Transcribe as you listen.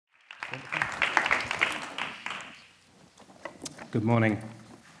Good morning.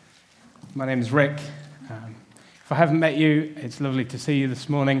 My name is Rick. If I haven't met you, it's lovely to see you this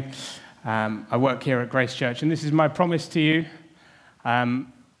morning. I work here at Grace Church, and this is my promise to you.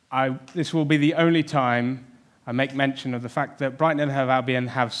 This will be the only time I make mention of the fact that Brighton and Hove Albion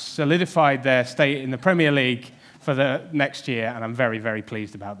have solidified their state in the Premier League for the next year, and I'm very, very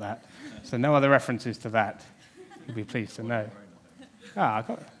pleased about that. So no other references to that. You'll be pleased to know. I've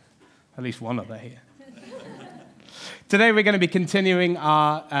got at least one other here. Today we're going to be continuing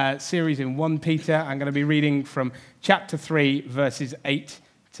our series in 1 Peter. I'm going to be reading from chapter 3, verses 8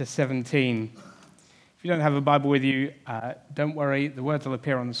 to 17. If you don't have a Bible with you, don't worry, the words will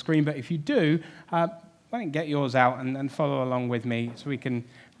appear on the screen. But if you do, why don't get yours out and follow along with me so we can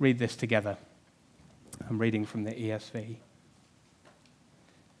read this together. I'm reading from the ESV.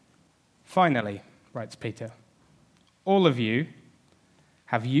 Finally, writes Peter, all of you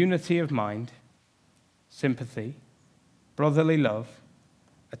have unity of mind, sympathy, brotherly love,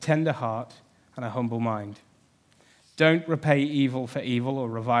 a tender heart, and a humble mind. Don't repay evil for evil or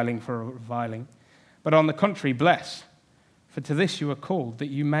reviling for reviling, but on the contrary, bless. For to this you are called, that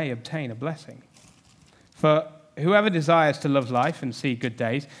you may obtain a blessing. For whoever desires to love life and see good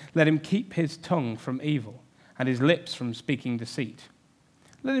days, let him keep his tongue from evil and his lips from speaking deceit.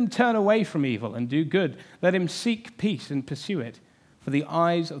 Let him turn away from evil and do good. Let him seek peace and pursue it. For the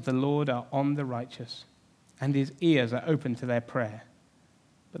eyes of the Lord are on the righteous, and his ears are open to their prayer.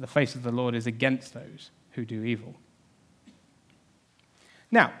 But the face of the Lord is against those who do evil.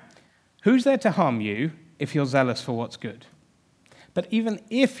 Now, who's there to harm you if you're zealous for what's good? But even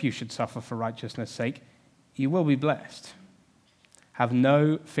if you should suffer for righteousness' sake, you will be blessed. Have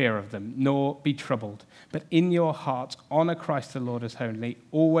no fear of them, nor be troubled, but in your hearts honor Christ the Lord as holy,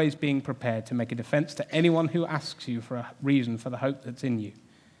 always being prepared to make a defense to anyone who asks you for a reason for the hope that's in you.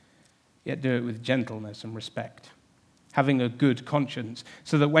 Yet do it with gentleness and respect, having a good conscience,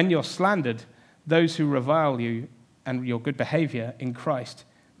 so that when you're slandered, those who revile you and your good behavior in Christ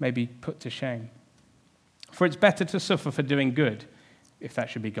may be put to shame. For it's better to suffer for doing good, if that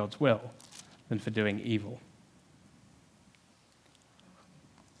should be God's will, than for doing evil.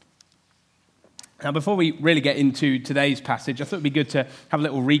 Now, before we really get into today's passage, I thought it would be good to have a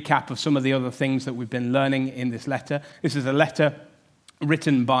little recap of some of the other things that we've been learning in this letter. This is a letter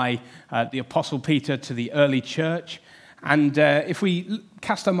written by the Apostle Peter to the early church. And if we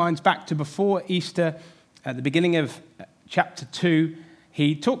cast our minds back to before Easter, at the beginning of chapter 2,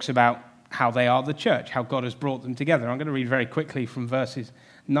 he talks about how they are the church, how God has brought them together. I'm going to read very quickly from verses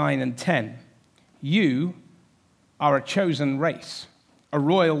 9 and 10. You are a chosen race, a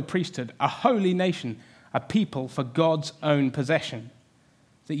royal priesthood, a holy nation, a people for God's own possession,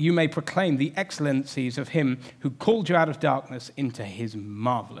 that you may proclaim the excellencies of him who called you out of darkness into his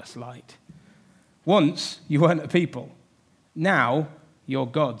marvelous light. Once you weren't a people. Now you're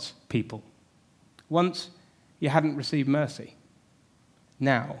God's people. Once you hadn't received mercy.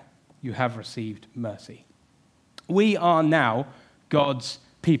 Now you have received mercy. We are now God's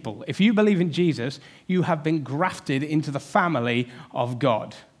people. If you believe in Jesus, you have been grafted into the family of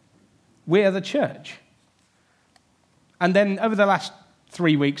God. We are the church. And then over the last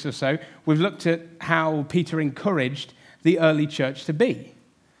 3 weeks or so, we've looked at how Peter encouraged the early church to be.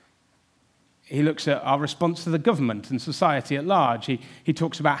 He looks at our response to the government and society at large. He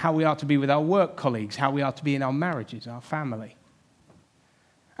talks about how we are to be with our work colleagues, how we are to be in our marriages, our family.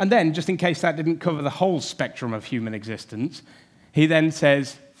 And then, just in case that didn't cover the whole spectrum of human existence, he then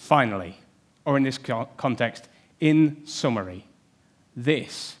says, finally, or in this context, in summary,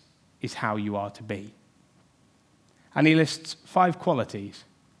 this is how you are to be. And he lists 5 qualities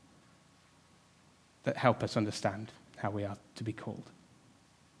that help us understand how we are to be called.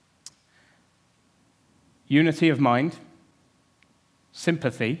 Unity of mind,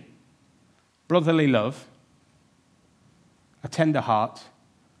 sympathy, brotherly love, a tender heart,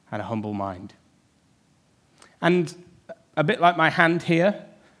 and a humble mind. And a bit like my hand here,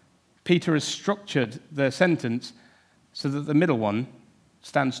 Peter has structured the sentence so that the middle one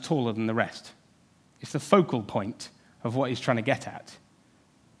stands taller than the rest. It's the focal point of what he's trying to get at.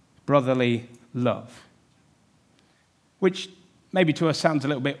 Brotherly love. Which maybe to us sounds a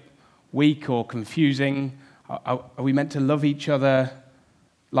little bit weak or confusing. Are we meant to love each other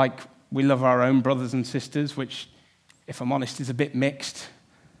like we love our own brothers and sisters, which, if I'm honest, is a bit mixed.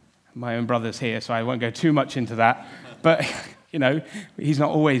 My own brother's here, so I won't go too much into that. But, he's not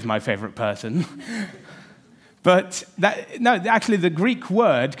always my favorite person. But actually the Greek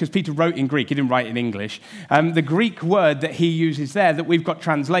word, because Peter wrote in Greek, he didn't write in English, the Greek word that he uses there that we've got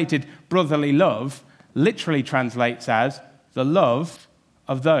translated brotherly love literally translates as the love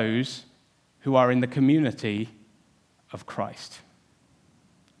of those who are in the community of Christ.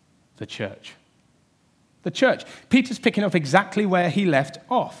 The church. The church. Peter's picking up exactly where he left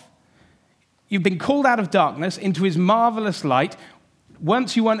off. You've been called out of darkness into his marvelous light.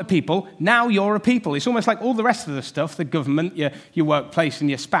 Once you weren't a people, now you're a people. It's almost like all the rest of the stuff, the government, your workplace, and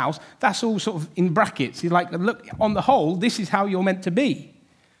your spouse, that's all sort of in brackets. You're like, look, on the whole, this is how you're meant to be.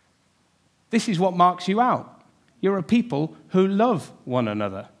 This is what marks you out. You're a people who love one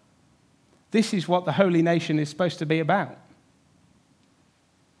another. This is what the holy nation is supposed to be about.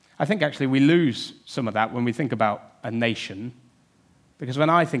 I think actually we lose some of that when we think about a nation, because when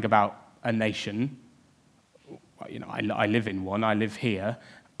I think about a nation, I live in one, I live here,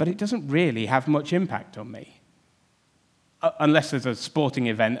 but it doesn't really have much impact on me. Unless there's a sporting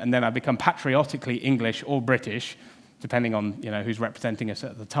event and then I become patriotically English or British, depending on who's representing us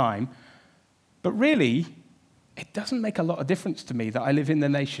at the time. But really, it doesn't make a lot of difference to me that I live in the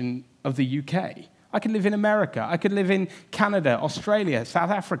nation of the UK. I could live in America. I could live in Canada, Australia, South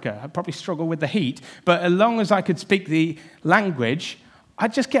Africa. I'd probably struggle with the heat. But as long as I could speak the language,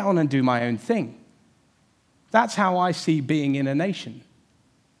 I'd just get on and do my own thing. That's how I see being in a nation.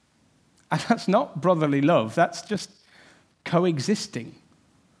 And that's not brotherly love. That's just coexisting.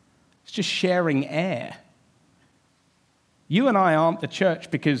 It's just sharing air. You and I aren't the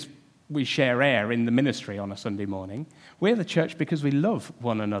church because we share air in the ministry on a Sunday morning. We're the church because we love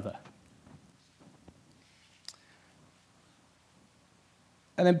one another.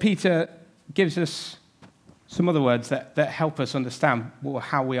 And then Peter gives us some other words that help us understand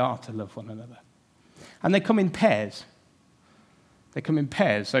how we are to love one another. And they come in pairs. They come in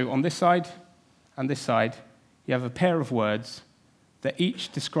pairs. So on this side and this side, you have a pair of words that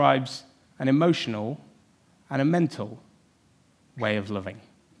each describes an emotional and a mental way of loving.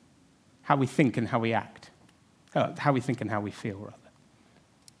 How we think and how we act. How we think and how we feel, rather.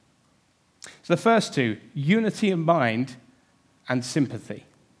 So the first two, unity of mind and sympathy.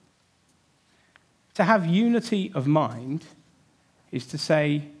 To have unity of mind is to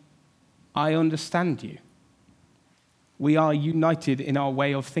say, I understand you. We are united in our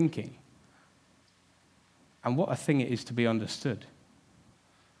way of thinking. And what a thing it is to be understood.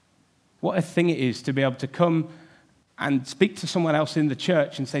 What a thing it is to be able to come and speak to someone else in the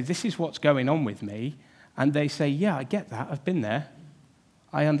church and say, this is what's going on with me. And they say, yeah, I get that. I've been there.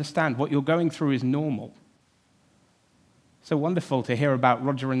 I understand. What you're going through is normal. So wonderful to hear about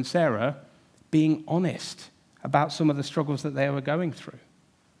Roger and Sarah being honest about some of the struggles that they were going through.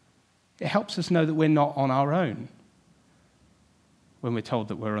 It helps us know that we're not on our own when we're told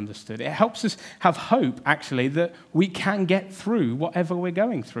that we're understood. It helps us have hope, actually, that we can get through whatever we're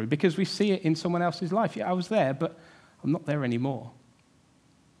going through because we see it in someone else's life. Yeah, I was there, but I'm not there anymore.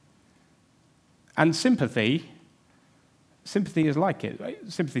 And sympathy is like it. Right?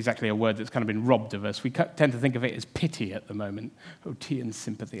 Sympathy is actually a word that's kind of been robbed of us. We tend to think of it as pity at the moment. Oh, tea and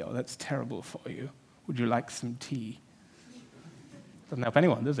sympathy. Oh, that's terrible for you. Would you like some tea? Doesn't help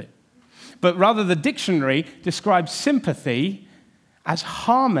anyone, does it? But rather, the dictionary describes sympathy as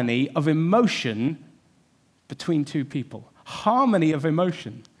harmony of emotion between two people. Harmony of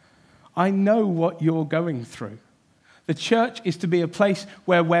emotion. I know what you're going through. The church is to be a place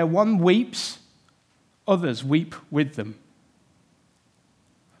where one weeps, others weep with them.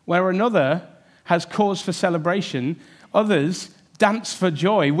 Where another has cause for celebration, others dance for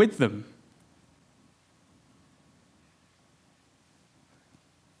joy with them.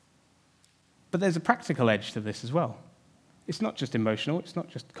 But there's a practical edge to this as well. It's not just emotional, it's not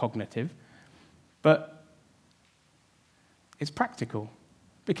just cognitive, but it's practical.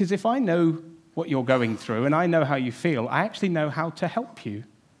 Because if I know what you're going through and I know how you feel, I actually know how to help you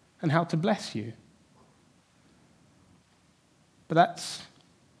and how to bless you. But that's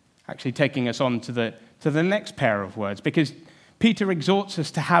actually taking us on to the next pair of words, because Peter exhorts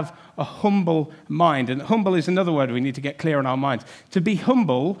us to have a humble mind. And humble is another word we need to get clear in our minds. To be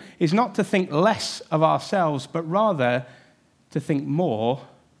humble is not to think less of ourselves, but rather to think more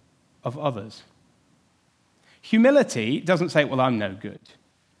of others. Humility doesn't say, well, I'm no good.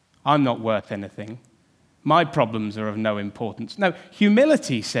 I'm not worth anything. My problems are of no importance. No,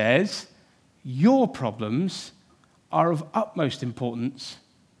 humility says, your problems are of utmost importance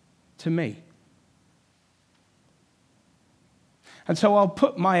to me. And so I'll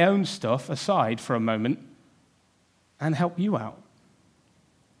put my own stuff aside for a moment and help you out.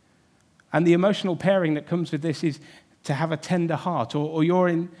 And the emotional pairing that comes with this is to have a tender heart, or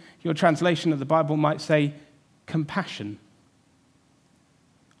your translation of the Bible might say compassion.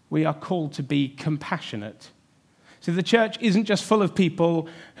 We are called to be compassionate. So the church isn't just full of people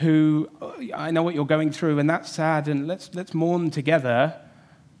who, I know what you're going through and that's sad and let's mourn together.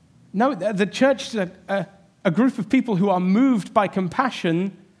 No, the church is a group of people who are moved by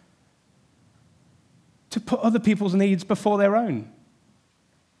compassion to put other people's needs before their own.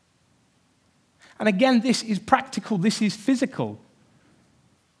 And again, this is practical, this is physical.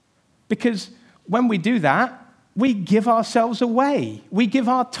 Because when we do that, we give ourselves away. We give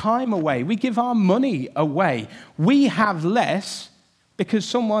our time away. We give our money away. We have less because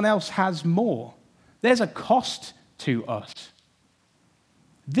someone else has more. There's a cost to us.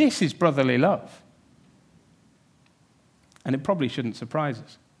 This is brotherly love. And it probably shouldn't surprise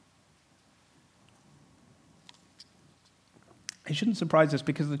us. It shouldn't surprise us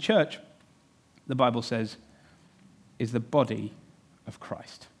because the church, the Bible says, is the body of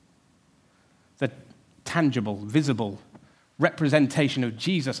Christ. The tangible, visible representation of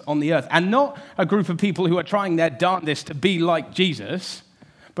Jesus on the earth. And not a group of people who are trying their darndest to be like Jesus,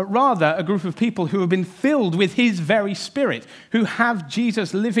 but rather a group of people who have been filled with his very spirit, who have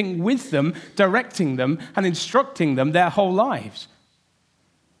Jesus living with them, directing them, and instructing them their whole lives.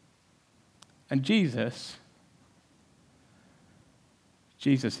 And Jesus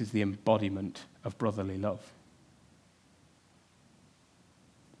is the embodiment of brotherly love.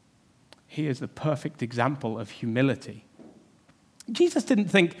 He is the perfect example of humility. Jesus didn't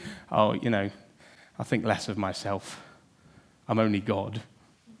think, I think less of myself. I'm only God.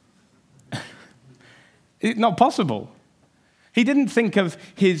 It's not possible. He didn't think of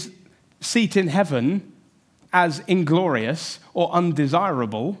his seat in heaven as inglorious or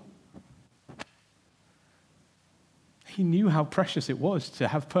undesirable. He knew how precious it was to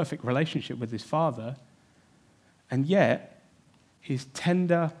have perfect relationship with his Father, and yet his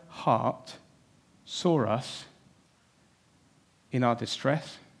tender heart saw us in our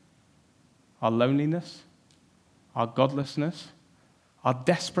distress, our loneliness, our godlessness, our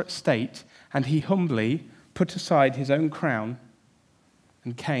desperate state, and he humbly put aside his own crown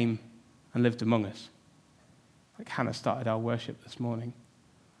and came and lived among us. Like Hannah started our worship this morning,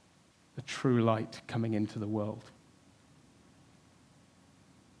 the true light coming into the world.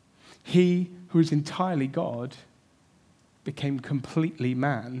 He who is entirely God became completely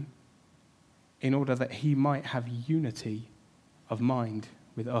man in order that he might have unity of mind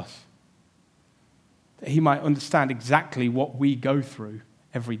with us. That he might understand exactly what we go through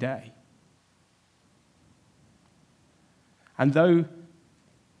every day. And though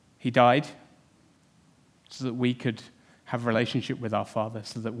he died so that we could have a relationship with our Father,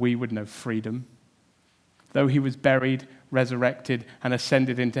 so that we would know freedom, though he was buried, resurrected, and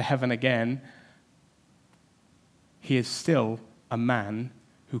ascended into heaven again, he is still a man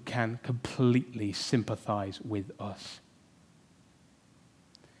who can completely sympathize with us.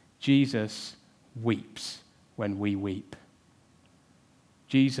 Jesus weeps when we weep.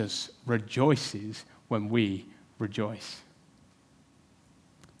 Jesus rejoices when we rejoice.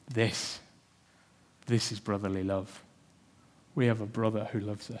 This is brotherly love. We have a brother who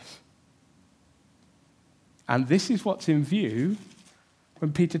loves us. And this is what's in view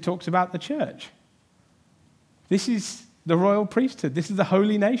when Peter talks about the church. This is the royal priesthood. This is the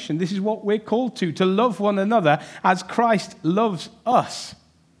holy nation. This is what we're called to love one another as Christ loves us.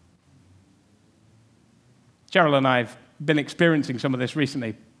 Cheryl and I have been experiencing some of this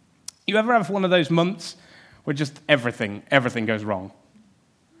recently. You ever have one of those months where just everything goes wrong?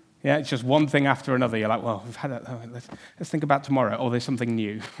 Yeah, it's just one thing after another. You're like, well, we've had it. Let's think about tomorrow. Oh, there's something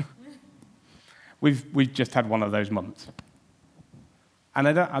new. We've just had one of those months. And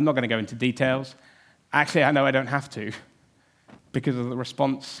I'm not going to go into details. Actually, I know I don't have to because of the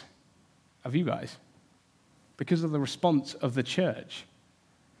response of you guys, because of the response of the church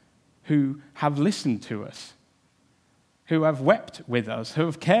who have listened to us, who have wept with us, who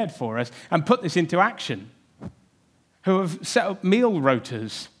have cared for us and put this into action, who have set up meal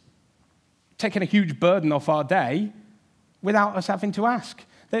rotas, taken a huge burden off our day without us having to ask.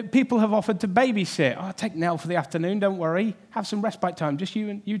 That people have offered to babysit. Oh, take Nell for the afternoon, don't worry. Have some respite time, just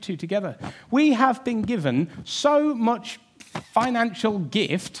you two together. We have been given so much financial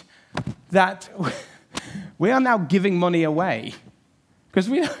gift that we are now giving money away. Because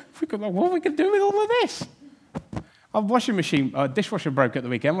we could, what are we going to do with all of this? Our dishwasher broke at the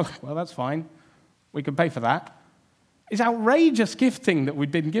weekend. Well, that's fine. We can pay for that. It's outrageous gifting that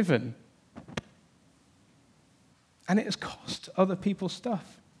we've been given. And it has cost other people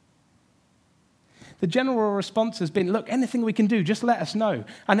stuff. The general response has been, look, anything we can do, just let us know.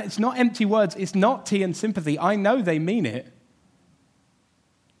 And it's not empty words. It's not tea and sympathy. I know they mean it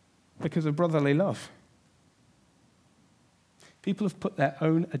because of brotherly love. People have put their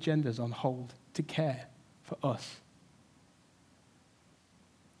own agendas on hold to care for us.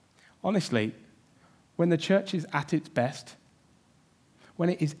 Honestly, when the church is at its best, when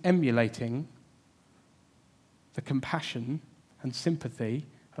it is emulating the compassion and sympathy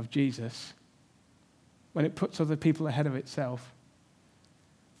of Jesus, when it puts other people ahead of itself,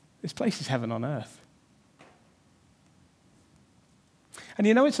 this place is heaven on earth. And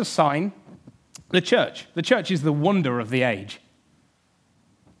you know, it's a sign. The church is the wonder of the age.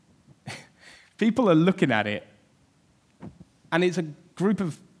 People are looking at it, and it's a group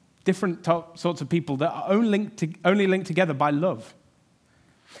of different sorts of people that are only linked together by love.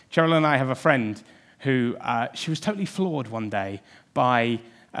 Cheryl and I have a friend who, she was totally floored one day by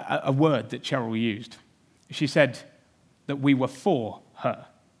a word that Cheryl used. She said that we were for her,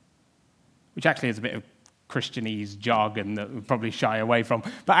 which actually is a bit of Christianese jargon that we probably shy away from.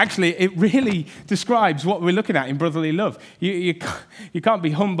 But actually, it really describes what we're looking at in brotherly love. You can't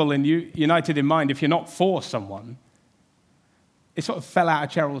be humble and united in mind if you're not for someone. It sort of fell out of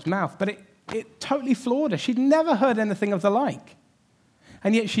Cheryl's mouth, but it totally floored her. She'd never heard anything of the like.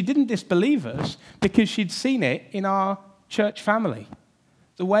 And yet she didn't disbelieve us because she'd seen it in our church family.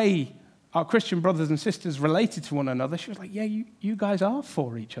 The way our Christian brothers and sisters related to one another, she was like, yeah, you guys are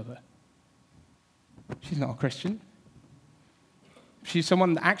for each other. She's not a Christian. She's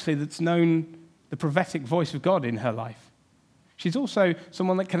someone that's known the prophetic voice of God in her life. She's also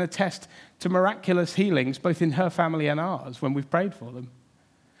someone that can attest to miraculous healings, both in her family and ours, when we've prayed for them.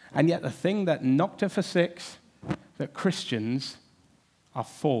 And yet the thing that knocked her for six, that Christians are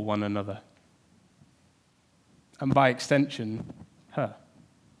for one another. And by extension, her.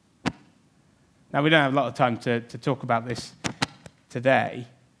 Now, we don't have a lot of time to talk about this today,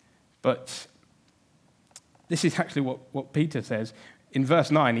 but this is actually what Peter says. In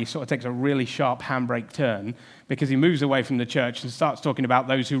verse 9, he sort of takes a really sharp handbrake turn because he moves away from the church and starts talking about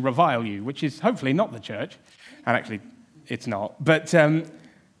those who revile you, which is hopefully not the church. And actually, it's not. But and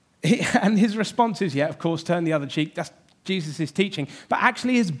his response is, yeah, of course, turn the other cheek. That's Jesus' teaching. But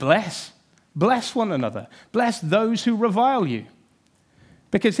actually is bless. Bless one another. Bless those who revile you.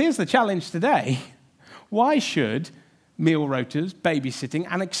 Because here's the challenge today. Why should meal rotas, babysitting,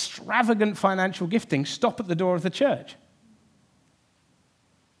 and extravagant financial gifting stop at the door of the church?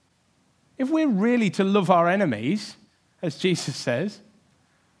 If we're really to love our enemies, as Jesus says,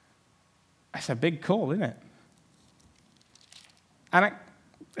 that's a big call, isn't it? And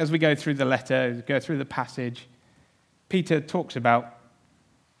as we go through the letter, go through the passage, Peter talks about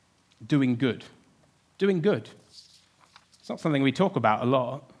doing good. Doing good. It's not something we talk about a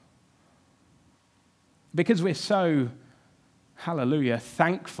lot. Because we're so, hallelujah,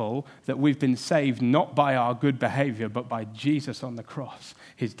 thankful that we've been saved not by our good behavior, but by Jesus on the cross,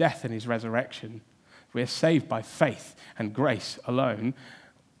 his death and his resurrection. We're saved by faith and grace alone.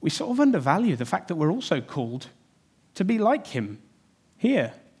 We sort of undervalue the fact that we're also called to be like him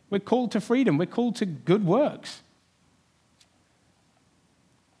here. We're called to freedom. We're called to good works.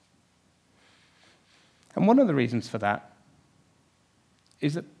 And one of the reasons for that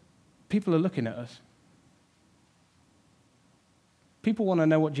is that people are looking at us. People want to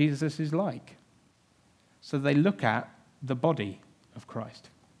know what Jesus is like. So they look at the body of Christ.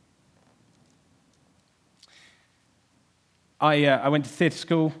 I went to theatre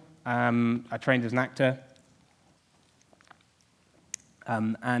school. I trained as an actor.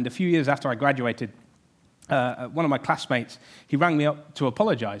 And a few years after I graduated, one of my classmates, he rang me up to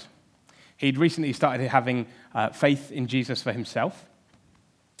apologize. He'd recently started having faith in Jesus for himself.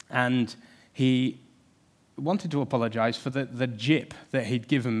 And he wanted to apologize for the jip that he'd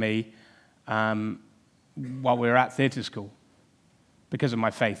given me while we were at theatre school because of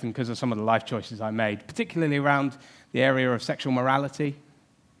my faith and because of some of the life choices I made, particularly around the area of sexual morality.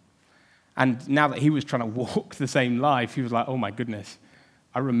 And now that he was trying to walk the same life, he was like, oh my goodness,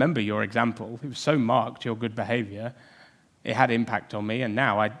 I remember your example. It was so marked, your good behavior. It had impact on me, and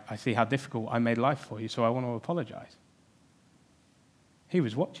now I see how difficult I made life for you, so I want to apologize. He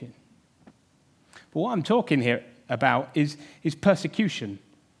was watching. But what I'm talking here about is persecution.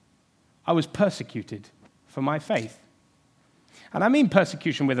 I was persecuted for my faith. And I mean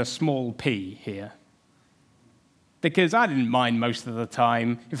persecution with a small p here. Because I didn't mind most of the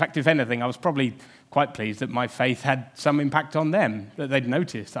time. In fact, if anything, I was probably quite pleased that my faith had some impact on them, that they'd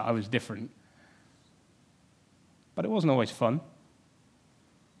noticed that I was different. But it wasn't always fun.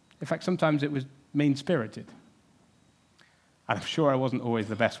 In fact, sometimes it was mean-spirited. And I'm sure I wasn't always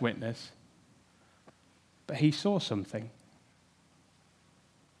the best witness. But he saw something,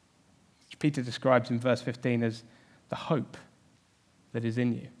 which Peter describes in verse 15 as the hope that is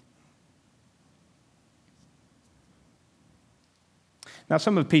in you. Now,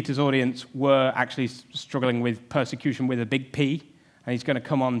 some of Peter's audience were actually struggling with persecution with a big P, and he's going to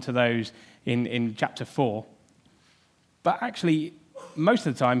come on to those in chapter 4. But actually, most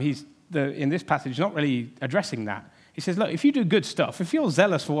of the time, in this passage, not really addressing that. He says, look, if you do good stuff, if you're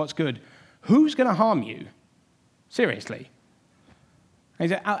zealous for what's good, who's going to harm you? Seriously.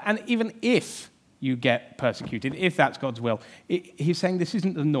 And even if you get persecuted, if that's God's will, he's saying this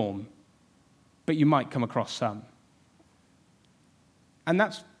isn't the norm, but you might come across some. And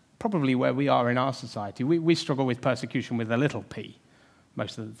that's probably where we are in our society. We struggle with persecution with a little p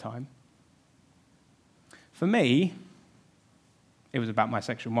most of the time. For me, it was about my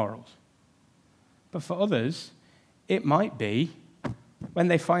sexual morals. But for others, it might be when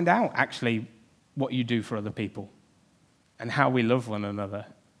they find out actually what you do for other people and how we love one another.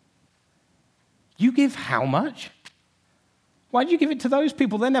 You give how much? Why do you give it to those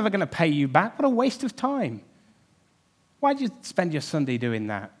people? They're never going to pay you back. What a waste of time. Why do you spend your Sunday doing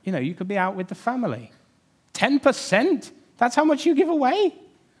that? You could be out with the family. 10%? That's how much you give away?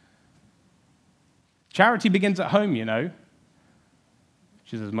 Charity begins at home, which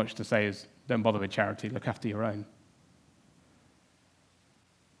is as much to say as don't bother with charity, look after your own.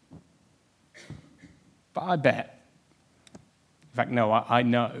 But I bet, in fact, no, I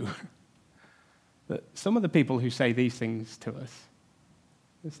know that some of the people who say these things to us,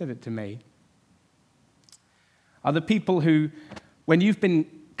 they said it to me, are the people who, when you've been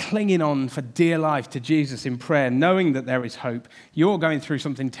clinging on for dear life to Jesus in prayer, knowing that there is hope, you're going through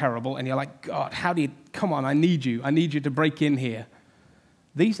something terrible, and you're like, God, come on, I need you to break in here.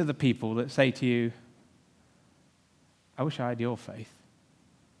 These are the people that say to you, I wish I had your faith.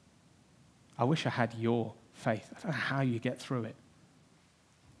 I wish I had your faith. I don't know how you get through it.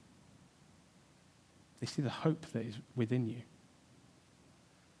 They see the hope that is within you.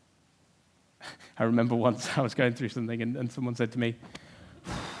 I remember once I was going through something and someone said to me,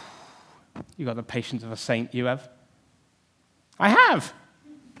 you got the patience of a saint, you have. I have.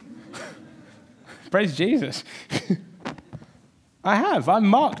 Praise Jesus. I have. I'm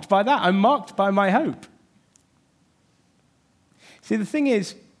marked by that. I'm marked by my hope. See, the thing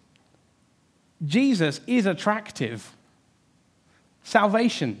is, Jesus is attractive.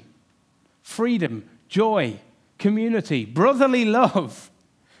 Salvation, freedom, joy, community, brotherly love.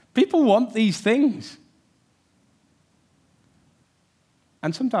 People want these things.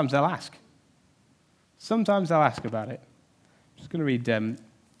 And sometimes they'll ask. Sometimes they'll ask about it. I'm just going to read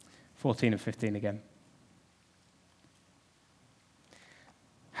 14 and 15 again.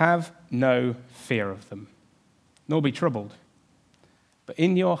 Have no fear of them, nor be troubled. But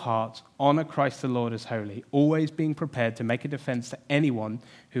in your hearts, honor Christ the Lord as holy, always being prepared to make a defense to anyone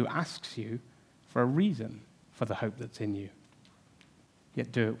who asks you for a reason for the hope that's in you.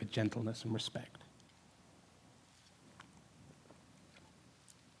 Yet do it with gentleness and respect.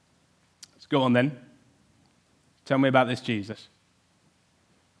 Let's go on then. Tell me about this Jesus.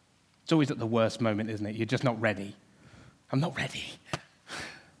 It's always at the worst moment, isn't it? You're just not ready. I'm not ready.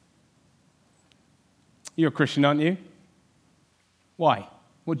 You're a Christian, aren't you? Why?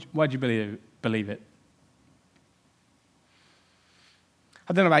 Why do you believe it?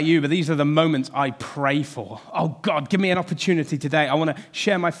 I don't know about you, but these are the moments I pray for. Oh, God, give me an opportunity today. I want to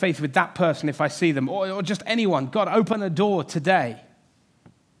share my faith with that person if I see them, or just anyone. God, open a door today.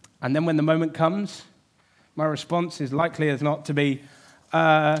 And then when the moment comes, my response is likely as not to be, it's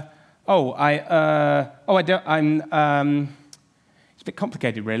a bit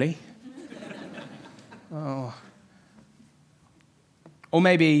complicated, really. Oh. Or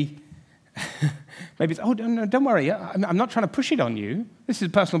maybe it's, no, don't worry. I'm not trying to push it on you. This is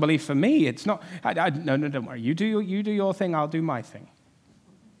a personal belief for me. It's not, no, don't worry. You do your thing, I'll do my thing.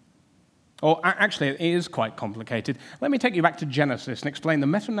 Or actually, it is quite complicated. Let me take you back to Genesis and explain the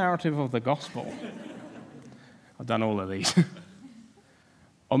meta-narrative of the gospel. I've done all of these.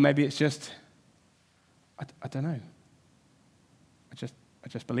 Or maybe it's just, I don't know. I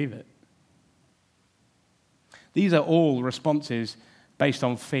just believe it. These are all responses based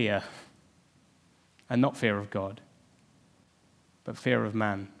on fear, and not fear of God, but fear of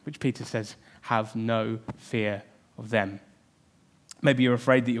man, which Peter says, have no fear of them. Maybe you're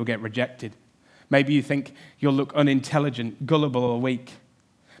afraid that you'll get rejected. Maybe you think you'll look unintelligent, gullible, or weak.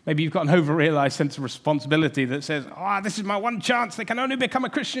 Maybe you've got an over-realized sense of responsibility that says, this is my one chance, they can only become a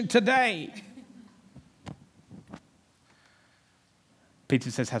Christian today. Peter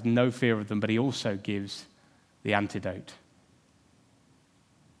says, have no fear of them, but he also gives the antidote.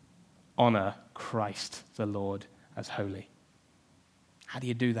 Honor Christ the Lord as holy. How do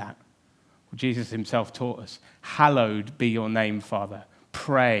you do that? Well, Jesus himself taught us, hallowed be your name, Father.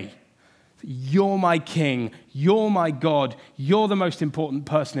 Pray. You're my King. You're my God. You're the most important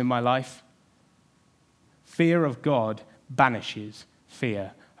person in my life. Fear of God banishes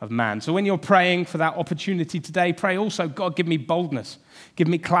fear of man. So when you're praying for that opportunity today, pray also, God, give me boldness, give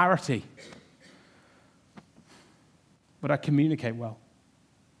me clarity. Would I communicate well?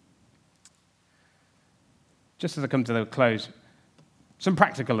 Just as I come to the close, some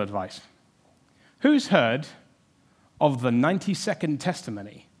practical advice. Who's heard of the 90-second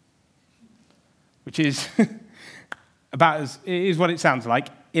testimony? Which is about as it is what it sounds like.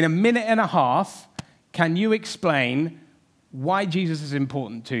 In a minute and a half, can you explain why Jesus is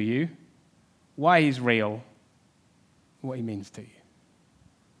important to you, why he's real, what he means to you?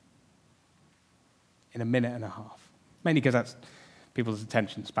 In a minute and a half. Mainly because that's people's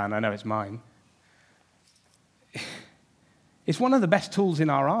attention span. I know it's mine. It's one of the best tools in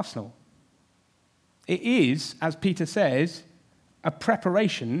our arsenal. It is, as Peter says, a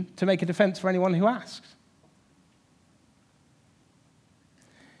preparation to make a defense for anyone who asks.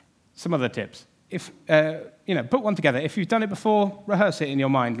 Some other tips. If put one together. If you've done it before, rehearse it in your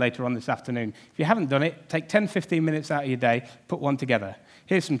mind later on this afternoon. If you haven't done it, take 10, 15 minutes out of your day, put one together.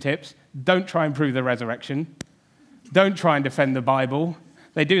 Here's some tips. Don't try and prove the resurrection. Don't try and defend the Bible.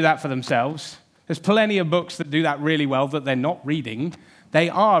 They do that for themselves. There's plenty of books that do that really well that they're not reading. They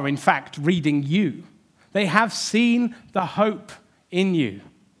are, in fact, reading you. They have seen the hope in you.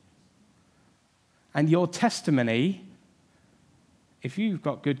 And your testimony, if you've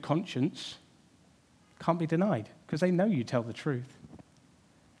got good conscience, can't be denied because they know you tell the truth.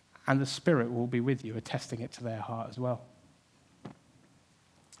 And the Spirit will be with you, attesting it to their heart as well.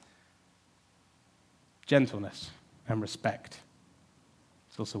 Gentleness and respect.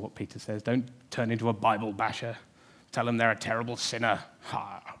 It's also what Peter says. Don't turn into a Bible basher. Tell them they're a terrible sinner.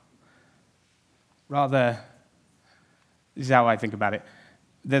 Rather, this is how I think about it.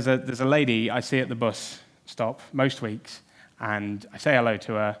 There's a lady I see at the bus stop most weeks, and I say hello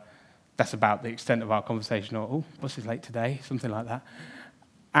to her. That's about the extent of our conversation. Or, oh, bus is late today, something like that.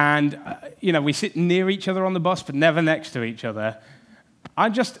 And, we sit near each other on the bus, but never next to each other.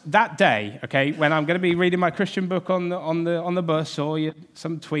 That day, okay, when I'm going to be reading my Christian book on the bus or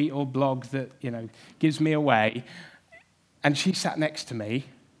some tweet or blog that, gives me away, and she sat next to me,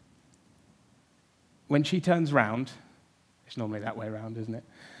 when she turns round, it's normally that way around, isn't it?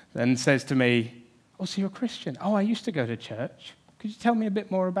 Then says to me, oh, so you're a Christian? Oh, I used to go to church. Could you tell me a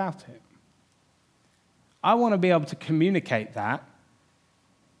bit more about it? I want to be able to communicate that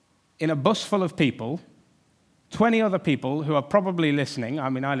in a bus full of people, 20 other people who are probably listening. I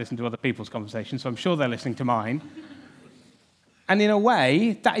mean, I listen to other people's conversations, so I'm sure they're listening to mine. And in a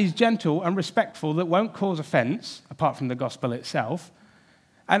way that is gentle and respectful, that won't cause offense, apart from the gospel itself.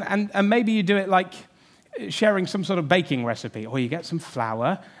 And maybe you do it like sharing some sort of baking recipe, or you get some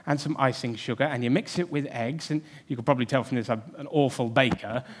flour and some icing sugar, and you mix it with eggs, and you could probably tell from this I'm an awful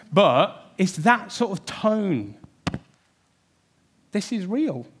baker, but it's that sort of tone. This is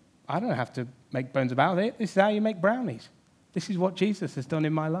real. I don't have to make bones about it. This is how you make brownies. This is what Jesus has done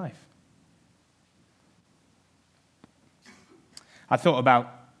in my life. I thought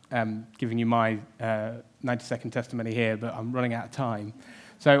about giving you my 90-second testimony here, but I'm running out of time.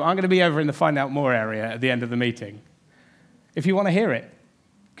 So I'm going to be over in the Find Out More area at the end of the meeting. If you want to hear it,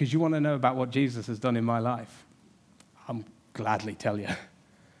 because you want to know about what Jesus has done in my life, I'll gladly tell you.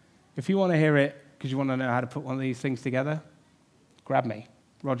 If you want to hear it because you want to know how to put one of these things together, grab me.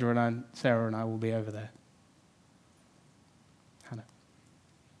 Roger and Sarah and I will be over there. Hannah.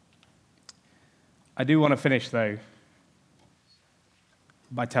 I do want to finish, though,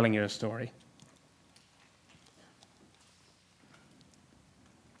 by telling you a story.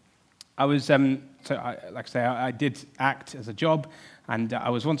 I was, I did act as a job, and I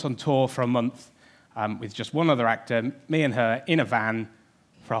was once on tour for a month with just one other actor, me and her, in a van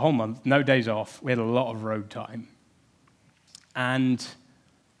for a whole month, no days off. We had a lot of road time. And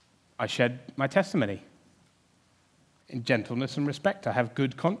I shared my testimony in gentleness and respect. I have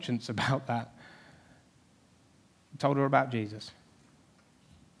good conscience about that. I told her about Jesus.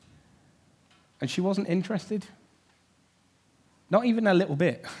 And she wasn't interested. Not even a little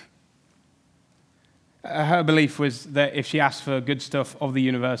bit. Her belief was that if she asked for good stuff of the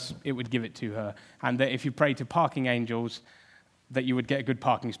universe, it would give it to her. And that if you prayed to parking angels, that you would get a good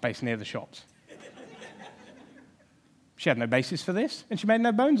parking space near the shops. She had no basis for this, and she made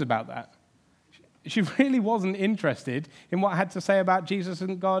no bones about that. She really wasn't interested in what I had to say about Jesus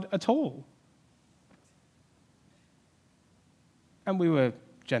and God at all. And we were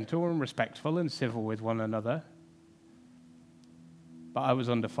gentle and respectful and civil with one another. But I was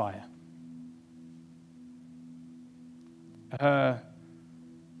under fire. Her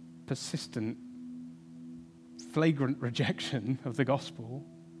persistent, flagrant rejection of the gospel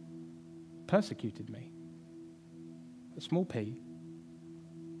persecuted me. A small p.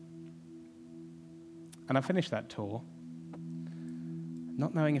 And I finished that tour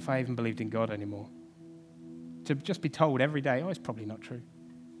not knowing if I even believed in God anymore. To just be told every day, oh, it's probably not true.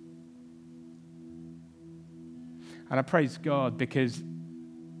 And I praise God because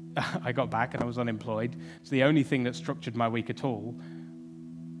I got back and I was unemployed. So the only thing that structured my week at all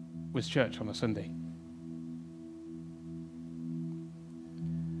was church on a Sunday.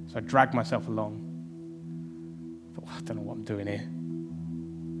 So I dragged myself along. I thought, I don't know what I'm doing here.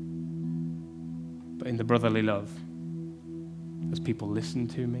 But in the brotherly love, as people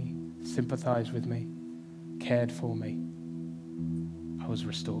listened to me, sympathized with me, cared for me, I was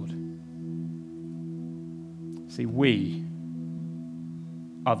restored. See, we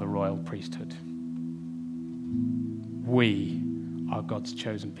are the royal priesthood. We are God's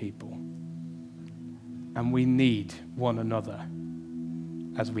chosen people. And we need one another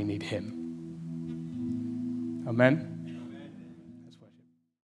as we need him. Amen.